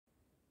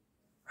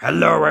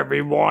Hello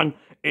everyone,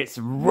 it's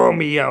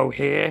Romeo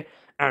here,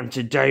 and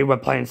today we're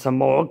playing some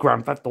more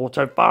Grand Theft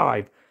Auto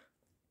 5.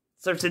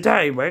 So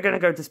today we're going to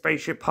go to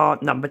spaceship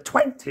part number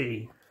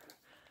 20.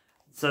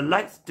 So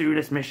let's do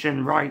this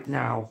mission right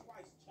now.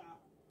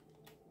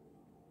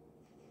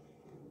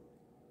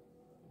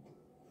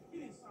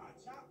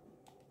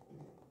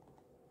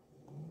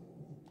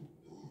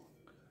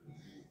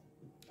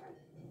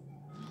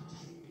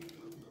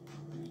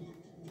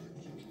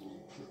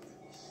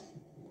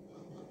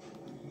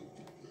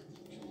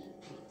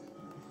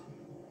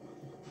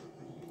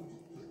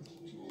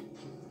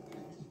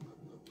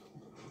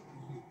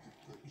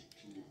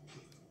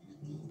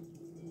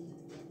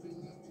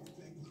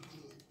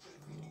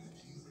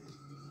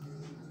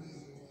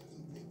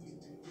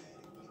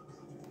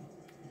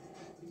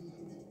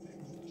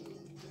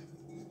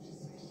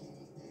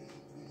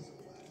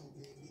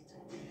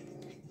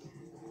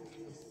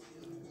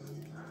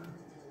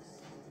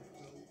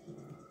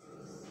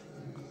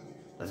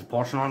 There's a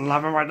portion on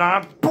 11 right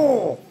now.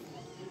 Boom!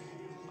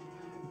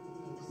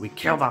 We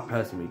killed that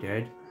person, we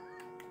did.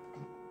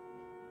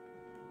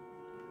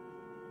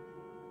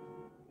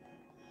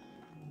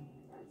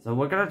 So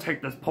we're gonna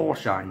take this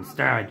Porsche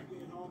instead.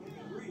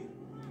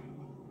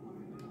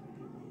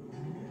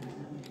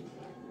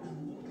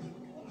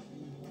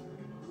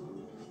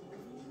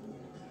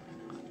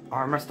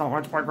 I messed up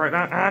my bike right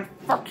now, and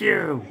fuck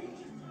you!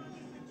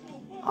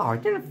 Oh,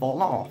 it didn't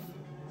fall off.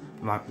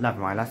 Never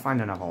mind, let's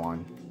find another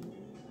one.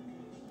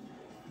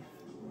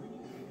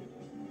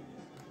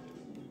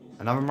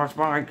 Another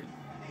motorbike.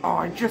 Oh,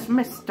 I just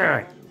missed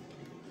it.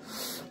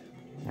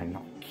 I'm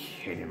not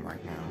kidding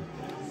right now.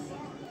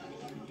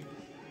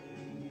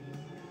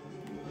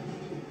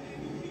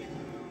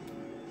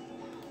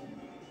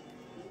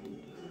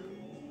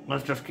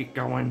 Let's just keep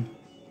going.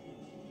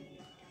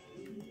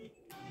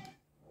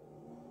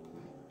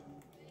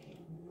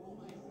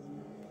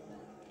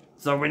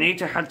 So we need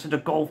to head to the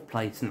golf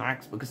place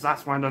next, because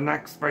that's where the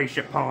next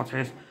spaceship part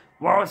is.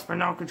 Well, it's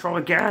been out of control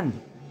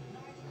again.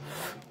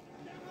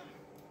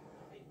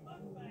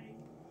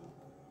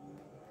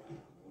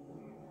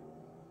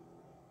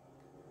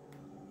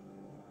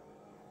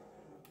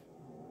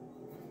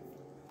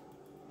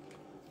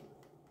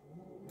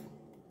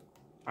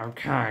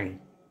 Okay.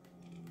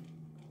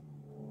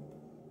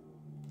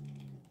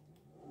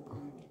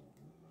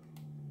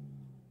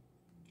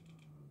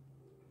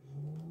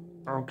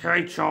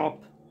 Okay,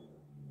 Chop.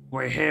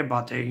 We're here,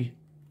 buddy.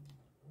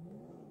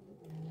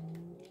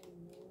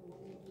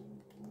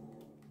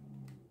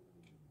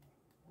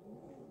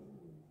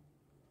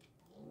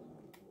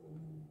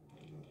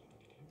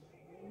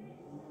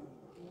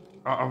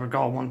 Uh-oh, we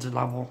got a wanted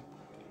level.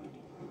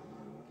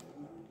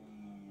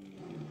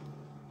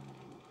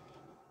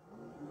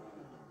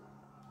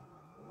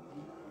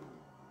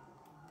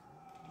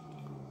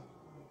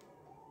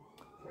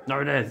 No,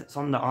 it is. It's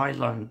on the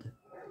island.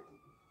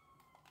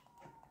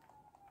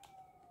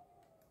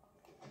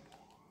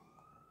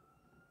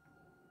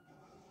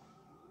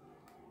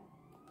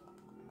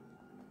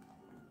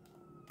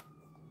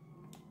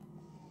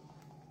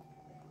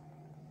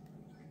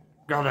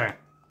 Got it.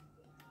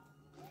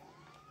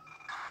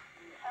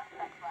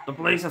 The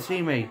police have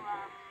seen me.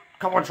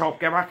 Come on,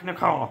 Chop, get back in the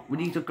car. We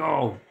need to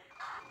go.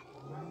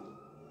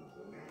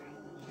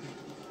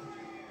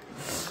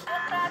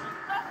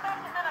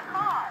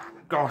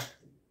 Gosh,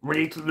 we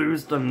need to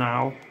lose them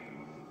now.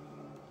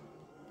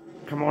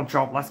 Come on,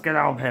 Chop, let's get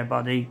out of here,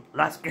 buddy.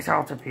 Let's get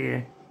out of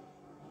here.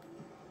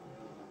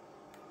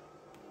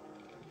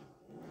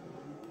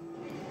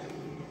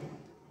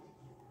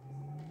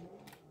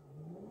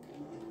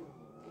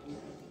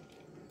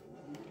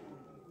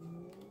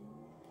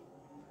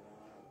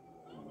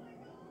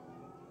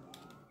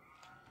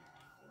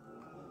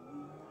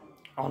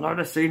 Oh no,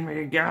 they've seen me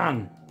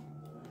again.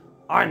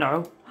 I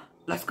know.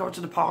 Let's go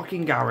to the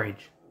parking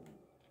garage.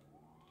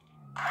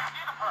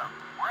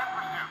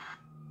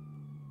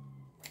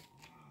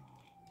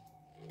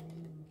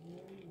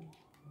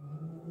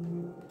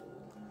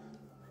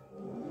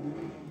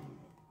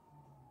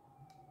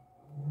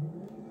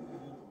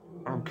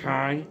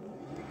 Okay.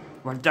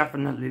 We'll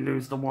definitely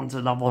lose the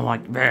wanted level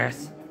like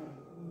this.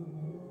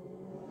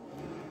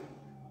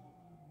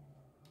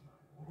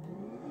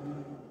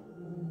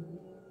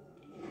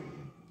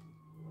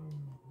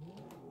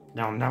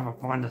 They'll never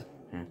find us.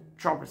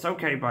 Chop, it's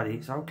okay, buddy.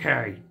 It's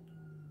okay.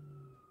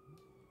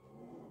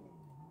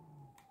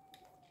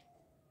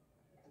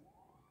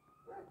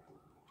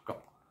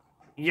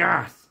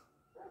 Yes!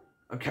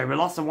 Okay, we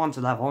lost the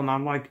wanted level, and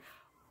I'm like...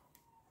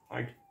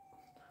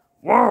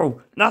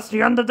 Whoa! That's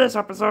the end of this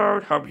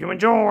episode. Hope you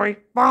enjoy.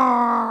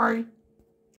 Bye!